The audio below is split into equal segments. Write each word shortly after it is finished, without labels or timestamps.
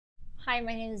Hi,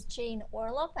 my name is Jane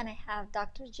Orloff, and I have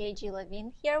Dr. J.G.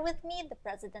 Levine here with me, the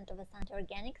president of Essanté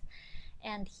Organics,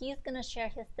 and he's going to share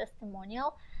his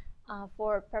testimonial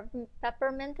for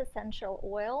peppermint essential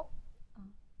oil.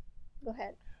 Go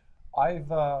ahead.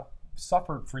 I've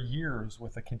suffered for years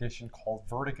with a condition called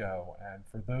vertigo, and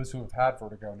for those who have had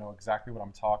vertigo know exactly what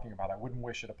I'm talking about. I wouldn't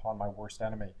wish it upon my worst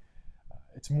enemy.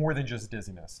 It's more than just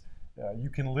dizziness. You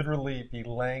can literally be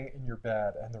laying in your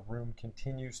bed and the room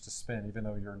continues to spin even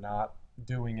though you're not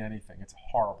doing anything. It's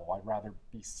horrible. I'd rather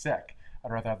be sick.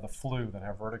 I'd rather have the flu than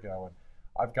have vertigo. And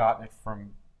I've gotten it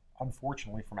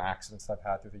unfortunately, from accidents I've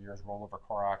had through the years, rollover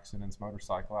car accidents,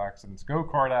 motorcycle accidents,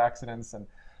 go-kart accidents, and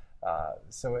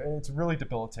so it's really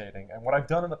debilitating. And what I've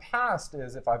done in the past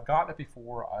is, if I've gotten it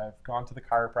before, I've gone to the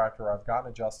chiropractor, I've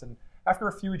gotten adjusted. After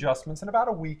a few adjustments, in about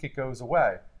a week, it goes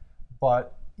away.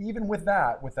 But even with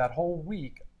that whole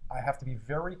week, I have to be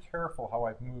very careful how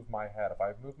I move my head. If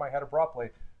I move my head abruptly,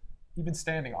 even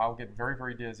standing, I'll get very,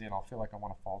 very dizzy and I'll feel like I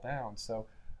want to fall down. So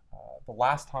the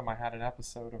last time I had an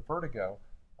episode of vertigo,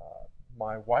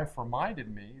 my wife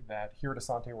reminded me that here at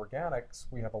Essanté Organics,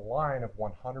 we have a line of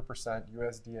 100%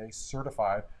 USDA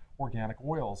certified organic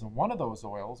oils. And one of those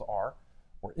oils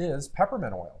is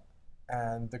peppermint oil.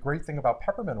 And the great thing about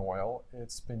peppermint oil,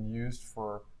 it's been used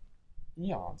for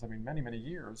eons, many, many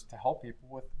years, to help people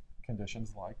with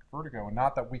conditions like vertigo. And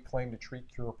not that we claim to treat,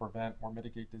 cure, prevent, or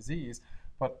mitigate disease,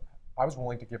 but I was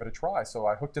willing to give it a try. So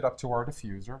I hooked it up to our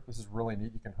diffuser. This is really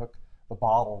neat. You can hook the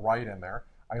bottle right in there.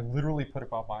 I literally put it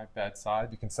by my bedside.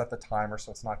 You can set the timer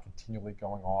so it's not continually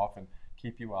going off and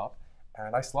keep you up.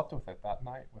 And I slept with it that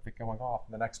night with it going off.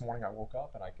 And the next morning I woke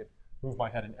up and I could move my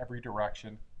head in every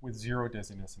direction with zero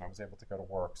dizziness, and I was able to go to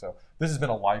work. So this has been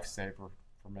a lifesaver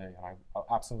for me, and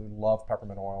I absolutely love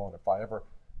peppermint oil. And if I ever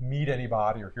meet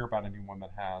anybody or hear about anyone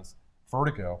that has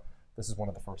vertigo, this is one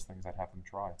of the first things I'd have them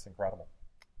try. It's incredible.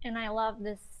 And I love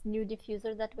this new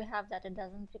diffuser that we have, that it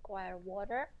doesn't require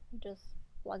water. You just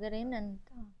plug it in and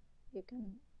you can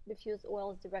diffuse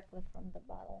oils directly from the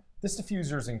bottle. This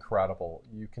diffuser is incredible.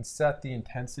 You can set the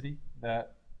intensity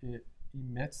that it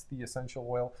emits the essential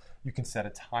oil. You can set a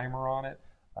timer on it.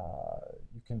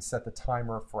 You can set the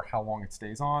timer for how long it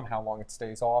stays on, how long it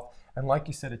stays off. And like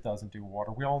you said, it doesn't do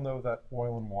water. We all know that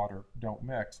oil and water don't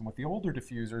mix. And with the older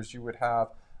diffusers, you would have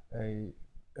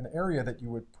an area that you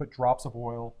would put drops of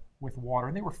oil with water,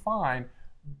 and they were fine,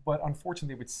 but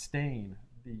unfortunately, it would stain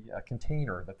the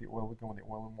container that the oil would go in. The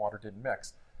oil and water didn't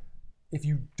mix. If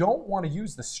you don't want to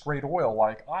use the straight oil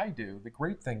like I do, the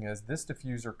great thing is this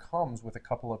diffuser comes with a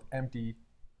couple of empty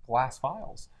glass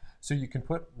vials. So you can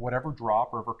put whatever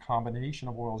drop or whatever combination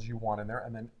of oils you want in there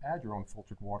and then add your own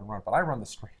filtered water and run it. But I run the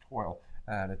straight oil,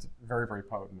 and it's very, very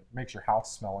potent. It makes your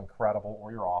house smell incredible,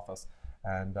 or your office.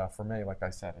 And for me, like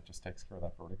I said, it just takes care of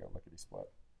that vertigo lickety-split.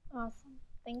 Awesome.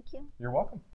 Thank you. You're welcome.